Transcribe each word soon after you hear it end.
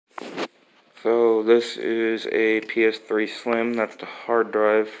So this is a ps3 Slim. That's the hard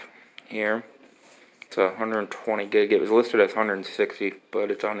drive here. It's 120 gig. It was listed as 160,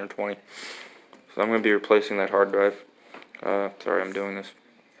 but it's 120. So I'm going to be replacing that hard drive. Sorry, I'm doing this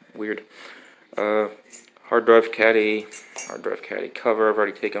weird. Hard drive caddy cover. I've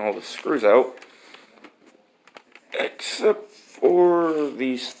already taken all the screws out, except for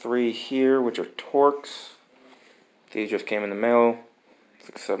these three here, which are Torx. These just came in the mail.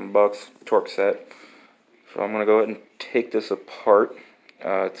 It's like $7, Torx set. So I'm gonna go ahead and take this apart.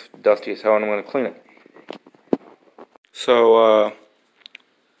 It's dusty as hell, and I'm gonna clean it. So,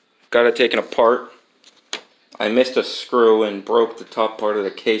 got it taken apart. I missed a screw and broke the top part of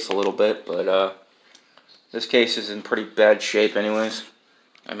the case a little bit, but this case is in pretty bad shape anyways.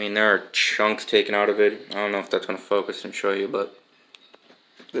 I mean, there are chunks taken out of it. I don't know if that's going to focus and show you, but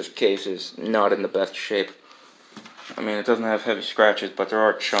this case is not in the best shape. I mean, it doesn't have heavy scratches, but there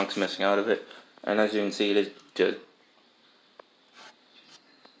are chunks missing out of it. And as you can see, it is just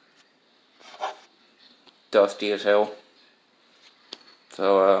dusty as hell.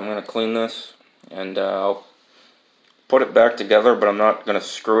 So I'm going to clean this, and I'll put it back together, but I'm not going to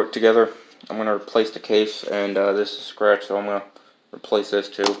screw it together. I'm going to replace the case, and this is scratched, so I'm going to replace this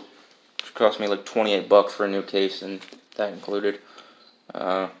too. It cost me like 28 bucks for a new case, and that included.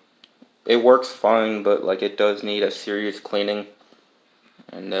 It works fine, but like it does need a serious cleaning.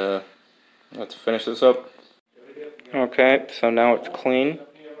 And let's finish this up. Okay, so now it's clean,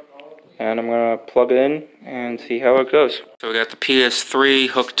 and I'm going to plug it in and see how it goes. So we got the PS3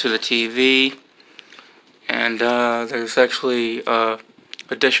 hooked to the TV, and there's actually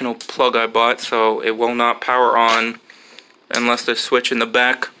additional plug I bought, so it will not power on unless there's a switch in the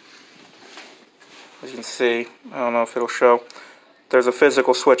back. As you can see, I don't know if it'll show. There's a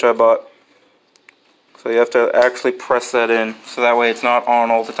physical switch I bought, so you have to actually press that in, so that way it's not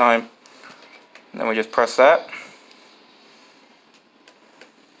on all the time. And then we just press that.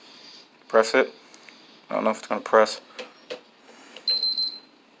 Press it. I don't know if it's going to press.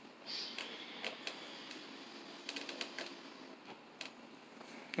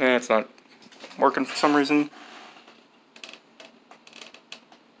 And it's not working for some reason.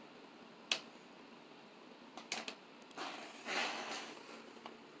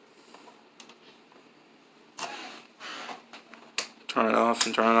 Turn it off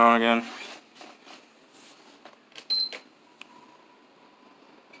and turn it on again.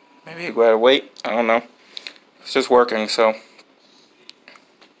 Maybe you gotta wait. I don't know. It's just working, so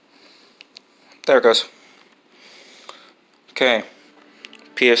there it goes. Okay.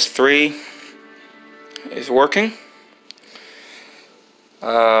 PS3 is working.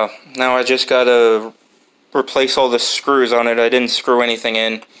 Now I just gotta replace all the screws on it. I didn't screw anything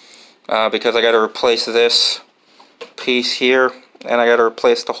in because I gotta replace this piece here, and I gotta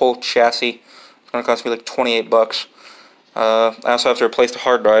replace the whole chassis. It's gonna cost me like 28 bucks. I also have to replace the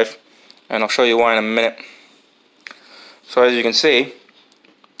hard drive, and I'll show you why in a minute. So as you can see,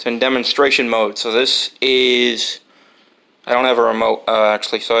 it's in demonstration mode. So this is, I don't have a remote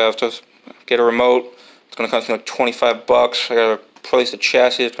actually, so I have to get a remote. It's going to cost me like 25 bucks. I got to replace the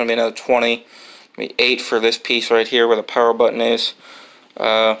chassis. It's going to be another 20, maybe 8 for this piece right here where the power button is.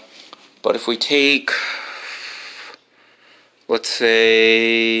 But if we take, let's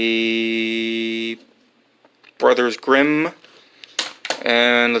say, Brothers Grimm,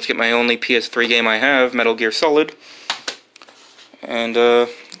 and let's get my only PS3 game I have, Metal Gear Solid, and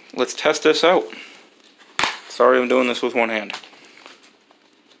let's test this out. Sorry, I'm doing this with one hand.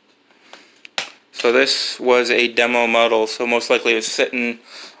 So this was a demo model, so most likely it was sitting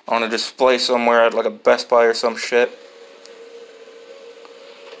on a display somewhere at like a Best Buy or some shit.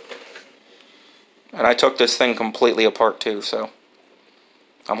 And I took this thing completely apart too, so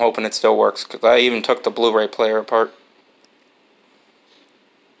I'm hoping it still works, because I even took the Blu-ray player apart.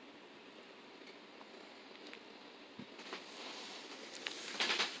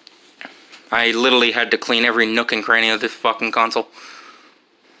 I literally had to clean every nook and cranny of this fucking console.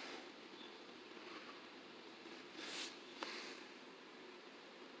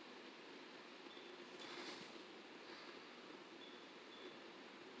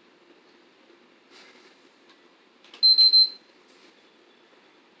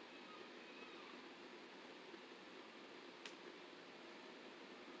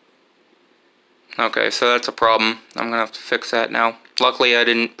 Okay, so that's a problem. I'm gonna have to fix that now. Luckily I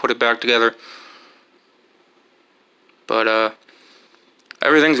didn't put it back together. But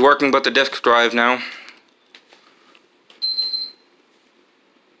everything's working but the disk drive now.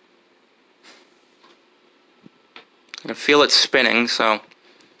 I can feel it spinning, so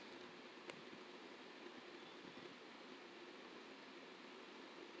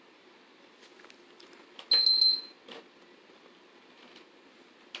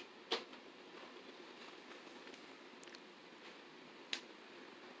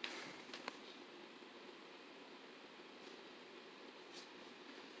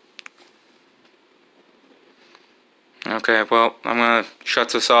Okay, well, I'm gonna shut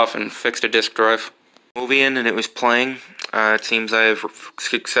this off and fix the disk drive. Movie in and it was playing. It seems I have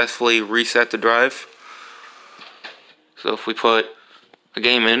successfully reset the drive. So if we put a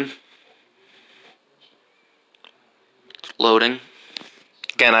game in, it's loading.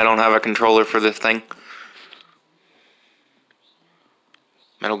 Again, I don't have a controller for this thing.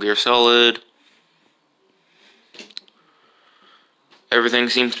 Metal Gear Solid. Everything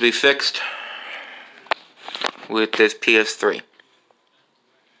seems to be fixed with this PS3.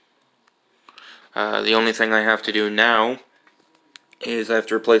 The only thing I have to do now is I have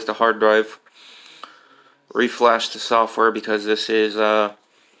to replace the hard drive, reflash the software because this is, go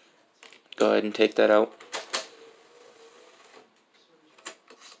ahead and take that out.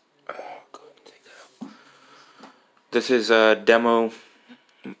 This is demo,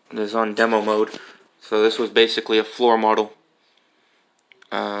 this is on demo mode, so this was basically a floor model.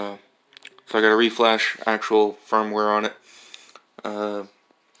 So I gotta reflash actual firmware on it,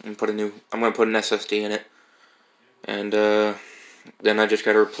 and put a new, I'm gonna put an SSD in it, and then I just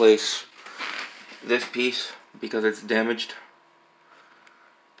gotta replace this piece because it's damaged.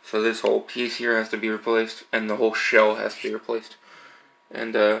 So this whole piece here has to be replaced, and the whole shell has to be replaced,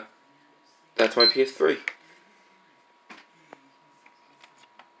 and that's my PS3.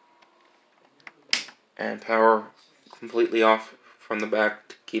 And power completely off from the back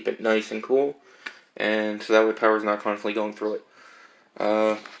to keep it nice and cool, and so that way power's not constantly going through it.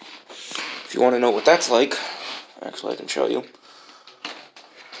 If you want to know what that's like, actually I can show you.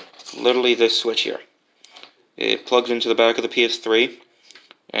 It's literally this switch here. It plugs into the back of the PS3,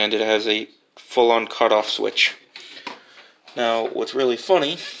 and it has a full-on cutoff switch. Now, what's really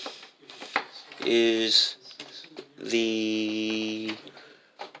funny is the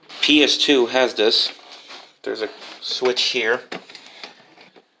PS2 has this. There's a switch here,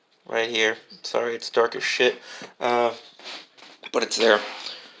 right here. Sorry, it's dark as shit, but it's there.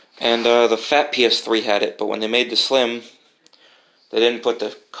 And the fat PS3 had it, but when they made the slim, they didn't put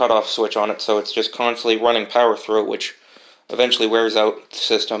the cutoff switch on it, so it's just constantly running power through it, which eventually wears out the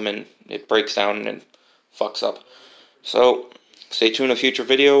system and it breaks down and fucks up. So, stay tuned to a future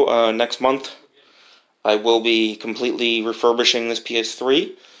video. Next month, I will be completely refurbishing this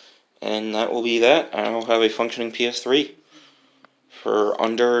PS3. And that will be that. I'll have a functioning PS3 for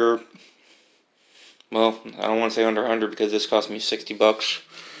under, well, I don't want to say under 100 because this cost me 60 bucks.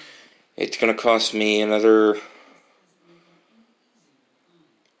 It's going to cost me another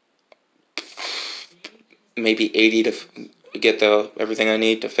maybe 80 to get everything I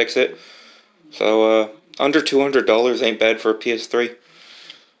need to fix it. So under $200 ain't bad for a PS3.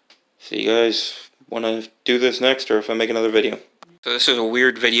 So you guys want to do this next, or if I make another video? So this is a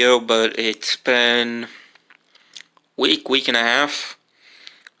weird video, but it's been week and a half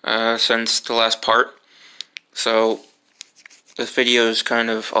since the last part. So this video is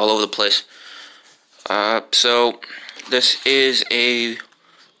kind of all over the place. So this is a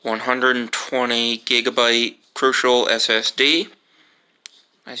 120 gigabyte Crucial SSD,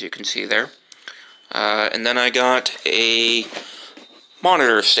 as you can see there. And then I got a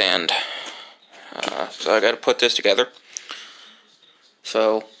monitor stand. So I got to put this together.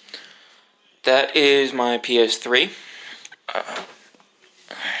 So, that is my PS3.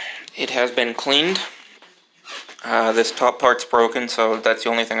 It has been cleaned. This top part's broken, so that's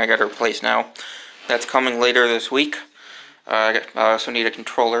the only thing I gotta replace now. That's coming later this week. I also need a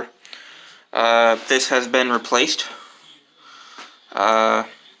controller. This has been replaced. So,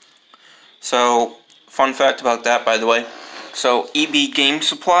 fun fact about that, by the way. So, EB Game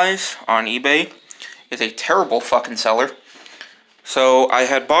Supplies on eBay is a terrible fucking seller. So I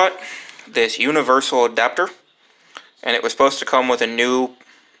had bought this universal adapter, and it was supposed to come with a new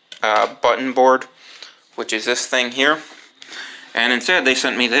button board, which is this thing here. And instead they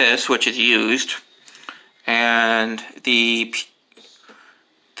sent me this, which is used, and the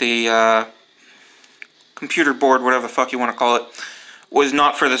computer board, whatever the fuck you want to call it, was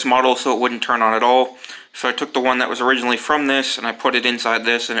not for this model, so it wouldn't turn on at all. So I took the one that was originally from this, and I put it inside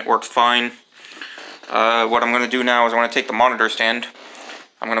this, and it worked fine. What I'm going to do now is I'm going to take the monitor stand.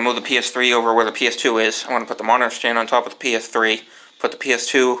 I'm going to move the PS3 over where the PS2 is. I'm going to put the monitor stand on top of the PS3, put the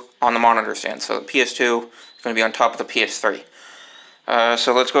PS2 on the monitor stand. So the PS2 is going to be on top of the PS3.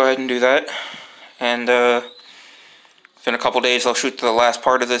 So let's go ahead and do that. And in a couple days I'll shoot the last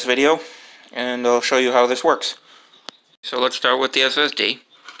part of this video, and I'll show you how this works. So let's start with the SSD.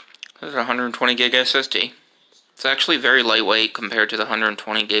 This is a 120 gig SSD. It's actually very lightweight compared to the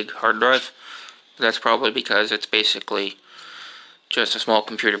 120 gig hard drive. That's probably because it's basically just a small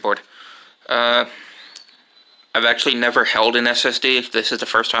computer board. I've actually never held an SSD. This is the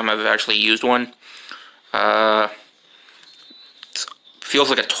first time I've actually used one. feels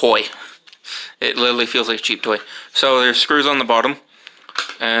like a toy. It literally feels like a cheap toy. So there's screws on the bottom,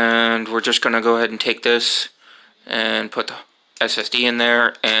 and we're just gonna go ahead and take this and put the SSD in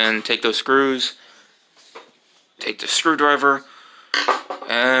there, and take those screws, take the screwdriver,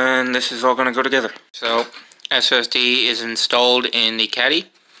 and this is all gonna go together. So SSD is installed in the caddy,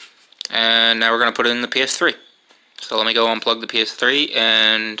 and now we're gonna put it in the PS3. So let me go unplug the PS3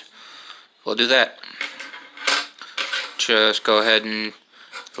 and we'll do that. Just go ahead and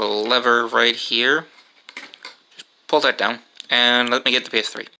the lever right here, just pull that down, and let me get the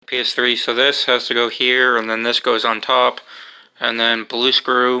PS3. PS3, so this has to go here, and then this goes on top, and then blue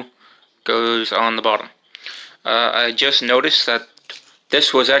screw goes on the bottom. I just noticed that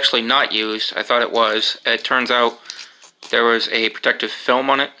this was actually not used. I thought it was. It turns out there was a protective film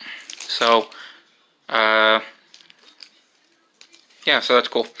on it. So, yeah, so that's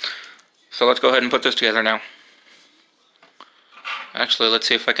cool. So let's go ahead and put this together now. Actually, let's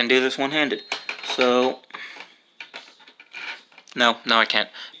see if I can do this one-handed. So, no, I can't.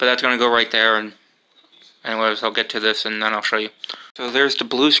 But that's going to go right there, and anyways, I'll get to this and then I'll show you. So there's the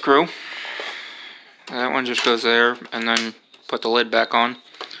blue screw. That one just goes there, and then put the lid back on.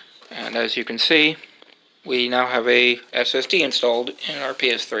 And as you can see, we now have a SSD installed in our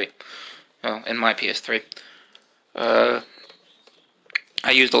PS3. Well, in my PS3.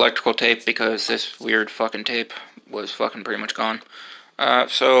 I used electrical tape because this weird fucking tape was fucking pretty much gone.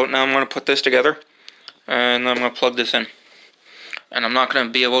 So now I'm going to put this together, and I'm going to plug this in. And I'm not going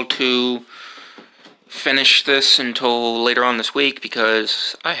to be able to finish this until later on this week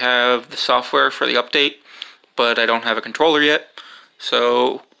because I have the software for the update, but I don't have a controller yet.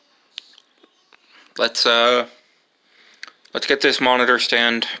 So let's get this monitor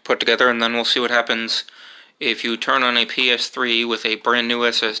stand put together, and then we'll see what happens if you turn on a PS3 with a brand new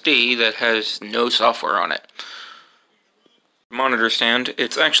SSD that has no software on it. Monitor stand,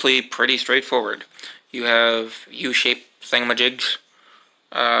 it's actually pretty straightforward. You have U-shaped thingamajigs.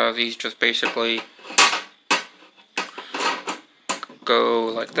 These just basically go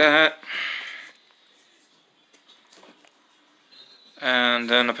like that. And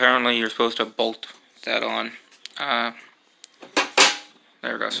then apparently you're supposed to bolt that on. There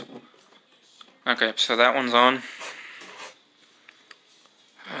it goes. Okay, so that one's on.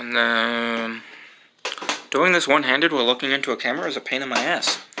 And then doing this one-handed while looking into a camera is a pain in my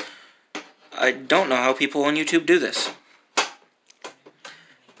ass. I don't know how people on YouTube do this.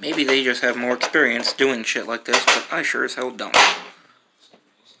 Maybe they just have more experience doing shit like this, but I sure as hell don't.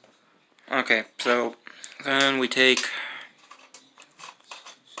 Okay, so then we take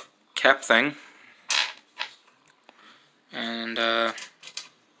cap thing, and oh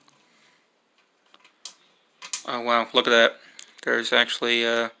wow, look at that. There's actually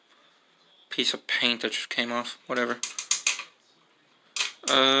a piece of paint that just came off, whatever.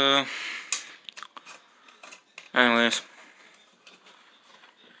 Anyways.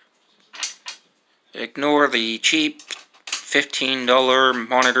 Ignore the cheap $15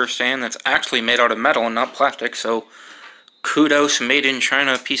 monitor stand that's actually made out of metal and not plastic, so kudos, made in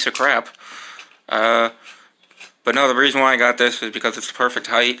China piece of crap. But no, the reason why I got this is because it's the perfect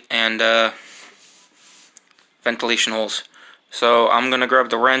height and ventilation holes. So I'm going to grab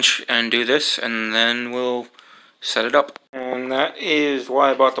the wrench and do this, and then we'll set it up. And that is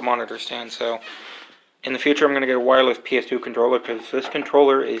why I bought the monitor stand. So in the future I'm going to get a wireless PS2 controller, because this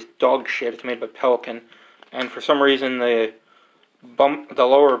controller is dog shit. It's made by Pelican, and for some reason the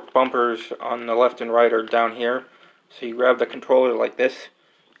lower bumpers on the left and right are down here. So you grab the controller like this,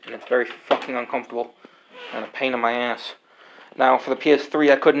 and it's very fucking uncomfortable and a pain in my ass. Now for the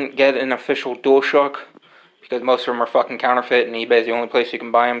PS3 I couldn't get an official DualShock because most of them are fucking counterfeit, and eBay is the only place you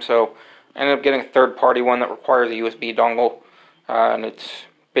can buy them. So I ended up getting a third-party one that requires a USB dongle, and it's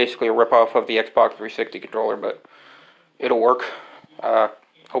basically a rip-off of the Xbox 360 controller, but it'll work,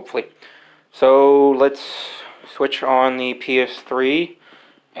 hopefully. So let's switch on the PS3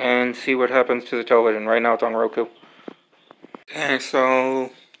 and see what happens to the television. Right now it's on Roku. Okay,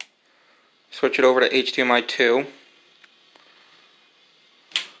 so switch it over to HDMI 2.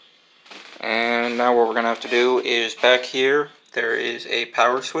 And now what we're going to have to do is back here, there is a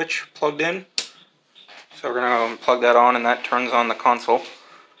power switch plugged in. So we're going to plug that on, and that turns on the console.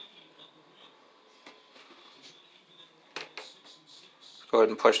 Go ahead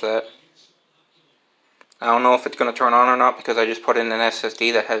and push that. I don't know if it's going to turn on or not because I just put in an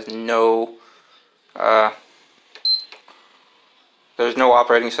SSD that has no there's no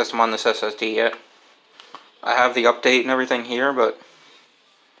operating system on this SSD yet. I have the update and everything here, but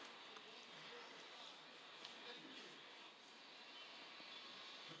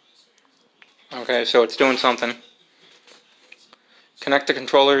okay, so it's doing something. Connect the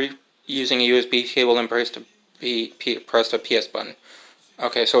controller using a USB cable and press the PS button.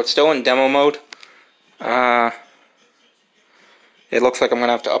 Okay, so it's still in demo mode. It looks like I'm going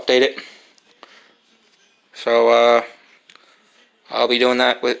to have to update it. So, I'll be doing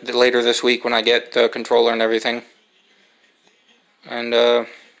that later this week when I get the controller and everything. And,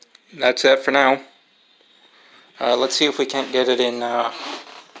 that's it for now. Let's see if we can't get it in,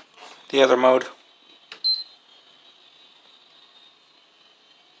 the other mode.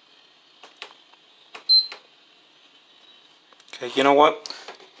 Okay, you know what?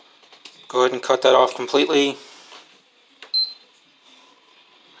 Go ahead and cut that off completely.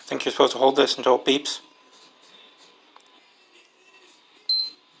 I think you're supposed to hold this until it beeps.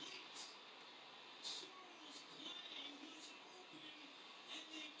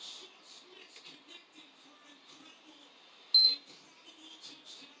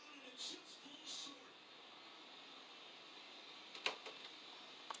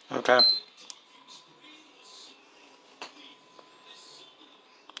 Okay.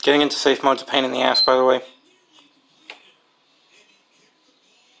 Getting into safe mode's a pain in the ass, by the way.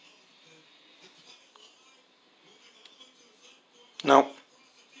 Nope.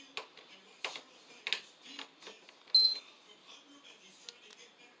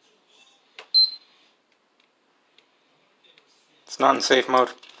 It's not in safe mode.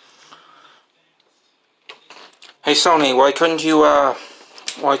 Hey Sony, why couldn't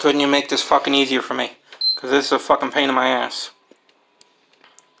you make this fucking easier for me? Because this is a fucking pain in my ass.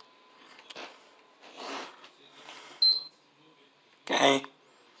 Okay.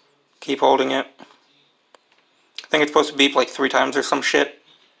 Keep holding it. I think it's supposed to beep like 3 times or some shit.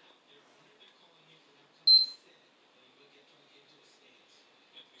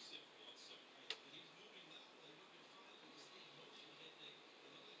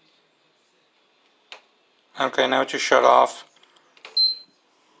 Okay, now it just shut off.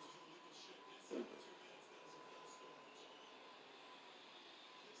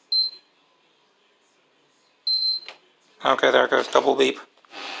 Okay, there it goes, double beep.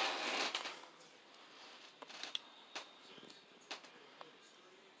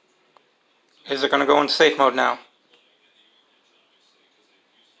 Is it going to go into safe mode now?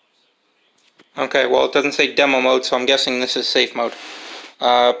 Okay, well it doesn't say demo mode, so I'm guessing this is safe mode.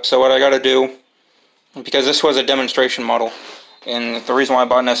 So what I gotta do, because this was a demonstration model, and the reason why I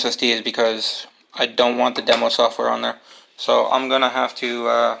bought an SSD is because I don't want the demo software on there. So I'm gonna have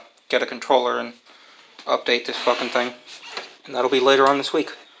to get a controller and update this fucking thing, and that'll be later on this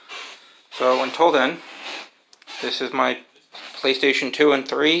week. So until then, this is my PlayStation 2 and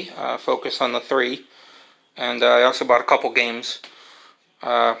 3, focus on the 3, and I also bought a couple games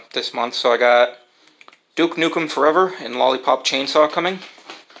this month. So I got Duke Nukem Forever and Lollipop Chainsaw coming,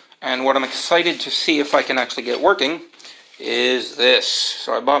 and what I'm excited to see if I can actually get working is this.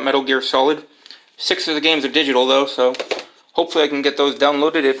 So I bought Metal Gear Solid. 6 of the games are digital though, so hopefully I can get those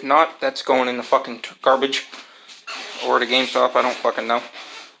downloaded. If not, that's going in the fucking garbage or to GameStop, I don't fucking know.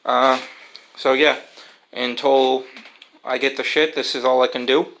 So yeah, until I get the shit, this is all I can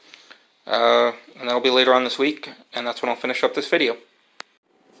do. And that'll be later on this week, and that's when I'll finish up this video.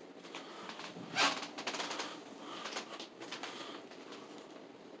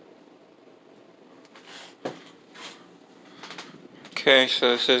 Okay,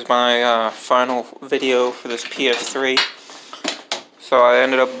 so this is my final video for this PS3. So I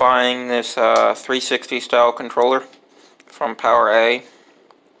ended up buying this 360 style controller from PowerA.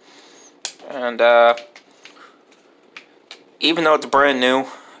 And even though it's brand new,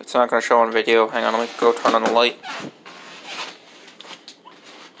 it's not going to show on video. Hang on, let me go turn on the light.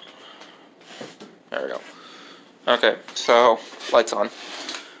 There we go. Okay, so lights on.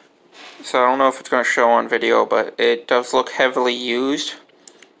 So I don't know if it's going to show on video, but it does look heavily used,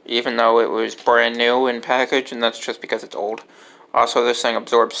 even though it was brand new in package, and that's just because it's old. Also, this thing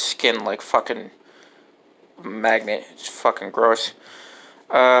absorbs skin like fucking magnet. It's fucking gross.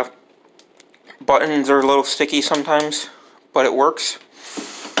 Buttons are a little sticky sometimes, but it works.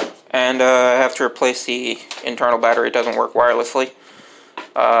 And I have to replace the internal battery. It doesn't work wirelessly.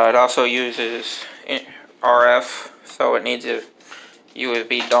 It also uses RF, so it needs a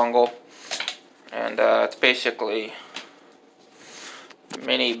USB dongle. And it's basically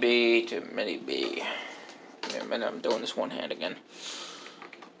mini B to mini B. Wait a minute, I'm doing this one hand again.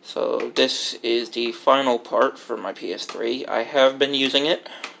 So this is the final part for my PS3. I have been using it.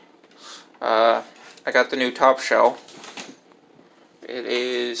 I got the new top shell. It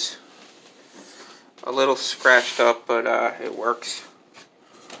is a little scratched up, but it works.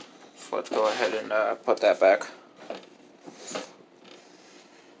 So let's go ahead and put that back.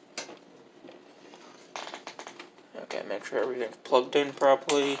 Okay, make make sure everything's plugged in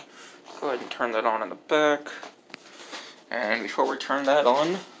properly. Go ahead and turn that on in the back. And before we turn that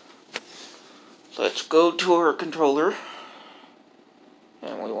on, let's go to our controller.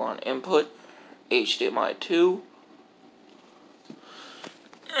 And we want input, HDMI 2.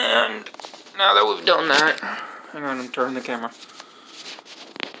 And now that we've done that, hang on, I'm turning the camera.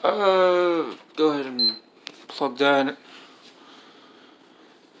 Go ahead and plug that.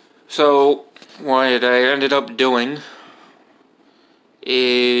 So, what I ended up doing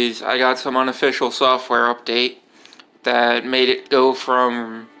is I got some unofficial software update that made it go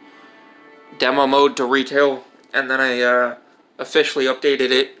from demo mode to retail, and then I officially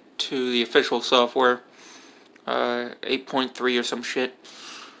updated it to the official software, 8.3 or some shit.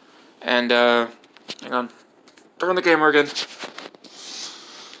 And hang on, turn the camera again.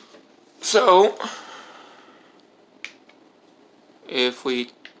 So if we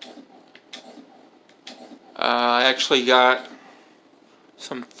I actually got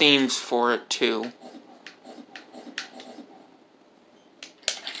some themes for it too.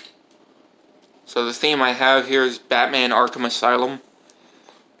 So the theme I have here is Batman Arkham Asylum.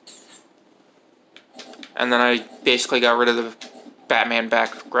 And then I basically got rid of the Batman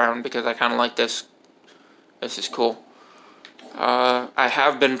background because I kind of like this. This is cool. I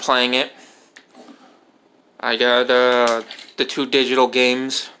have been playing it. I got the 2 digital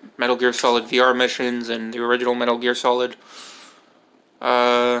games, Metal Gear Solid VR Missions and the original Metal Gear Solid.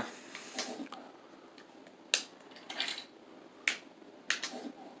 Metal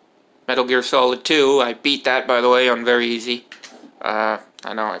Gear Solid 2, I beat that, by the way, on very easy. I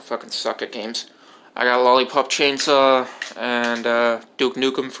know, I fucking suck at games. I got Lollipop Chainsaw and Duke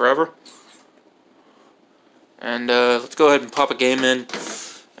Nukem Forever. And let's go ahead and pop a game in,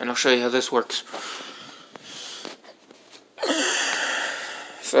 and I'll show you how this works.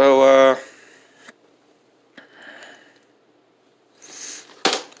 So,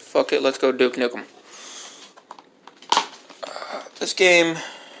 fuck it, let's go Duke Nukem. This game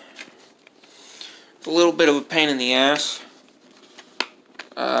is a little bit of a pain in the ass.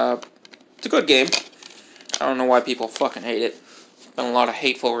 It's a good game. I don't know why people fucking hate it. There's been a lot of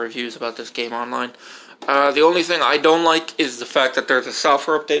hateful reviews about this game online. The only thing I don't like is the fact that there's a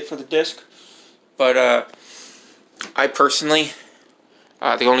software update for the disc. But, I personally,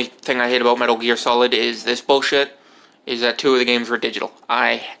 the only thing I hate about Metal Gear Solid is this bullshit, is that 2 of the games were digital.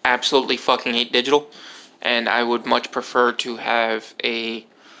 I absolutely fucking hate digital, and I would much prefer to have a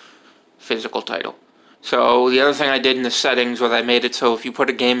physical title. So, the other thing I did in the settings was I made it so if you put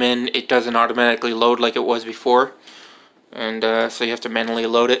a game in, it doesn't automatically load like it was before. And, so you have to manually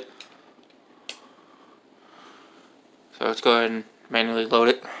load it. So let's go ahead and manually load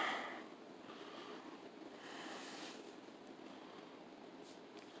it.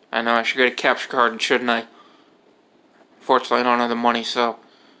 I know I should get a capture card, shouldn't I? Fortunately, I don't have the money, so...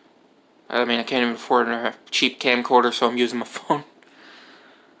 I mean, I can't even afford a cheap camcorder, so I'm using my phone.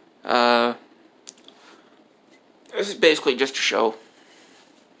 This is basically just to show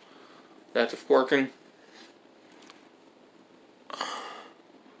that it's working.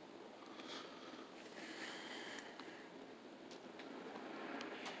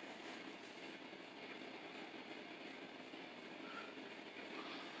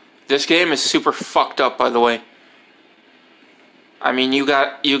 This game is super fucked up, by the way. I mean, you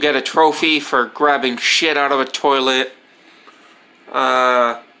get a trophy for grabbing shit out of a toilet.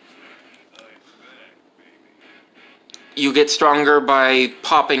 You get stronger by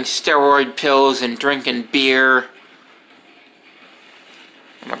popping steroid pills and drinking beer.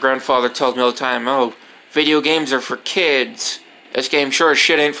 My grandfather tells me all the time, oh, video games are for kids. This game sure as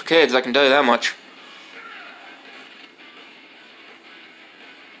shit ain't for kids, I can tell you that much.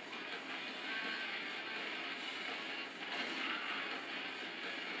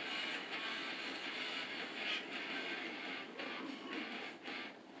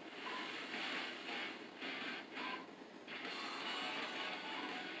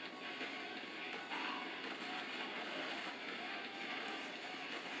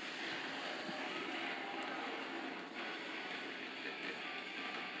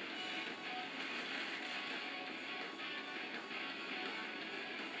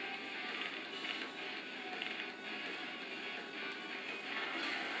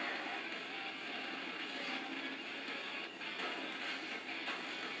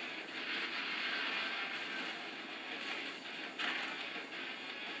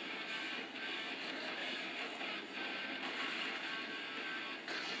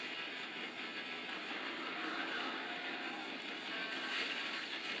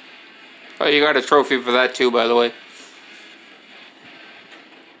 Oh, you got a trophy for that too, by the way.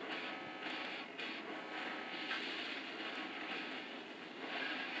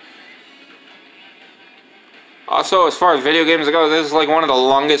 Also, as far as video games go, this is like one of the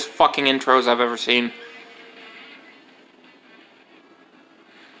longest fucking intros I've ever seen.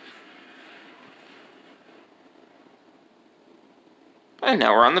 And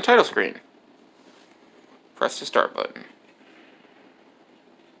now we're on the title screen. Press the start button.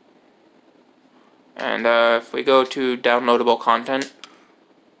 And if we go to downloadable content,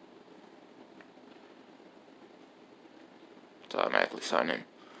 it's automatically sign in.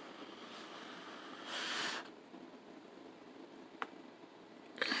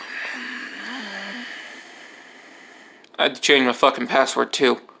 I had to change my fucking password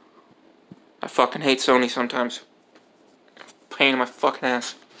too. I fucking hate Sony sometimes. Pain in my fucking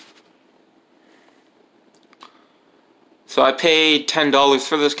ass. So I paid $10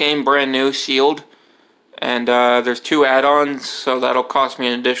 for this game, brand new, sealed. And there's 2 add-ons, so that'll cost me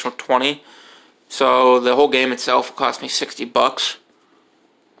an additional $20. So the whole game itself will cost me $60.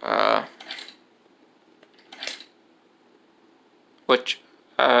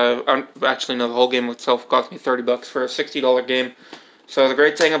 Actually no, the whole game itself cost me $30 for a $60 game. So the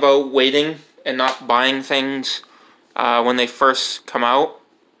great thing about waiting and not buying things when they first come out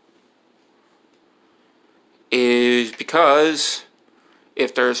is because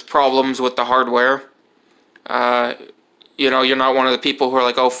if there's problems with the hardware, you know, you're not one of the people who are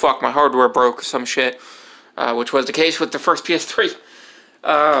like, oh fuck, my hardware broke or some shit, which was the case with the first PS3.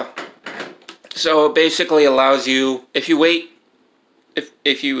 So it basically allows you, if you wait,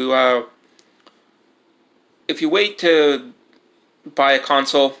 if you wait to buy a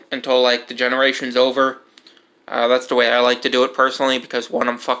console until like the generation's over, that's the way I like to do it personally, because 1,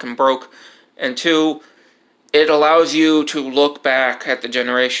 I'm fucking broke, and 2, it allows you to look back at the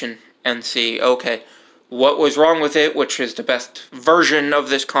generation and see, okay, what was wrong with it, which is the best version of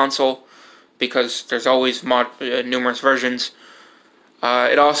this console, because there's always numerous versions.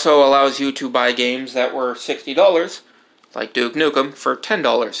 It also allows you to buy games that were $60, like Duke Nukem, for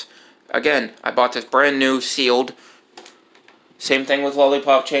 $10. Again, I bought this brand new, sealed. Same thing with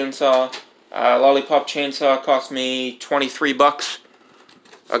Lollipop Chainsaw. Lollipop Chainsaw cost me $23.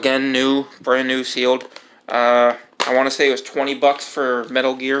 Again, new, brand new, sealed. I want to say it was $20 for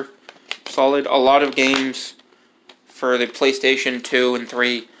Metal Gear Solid. A lot of games for the PlayStation 2 and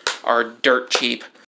 3 are dirt cheap.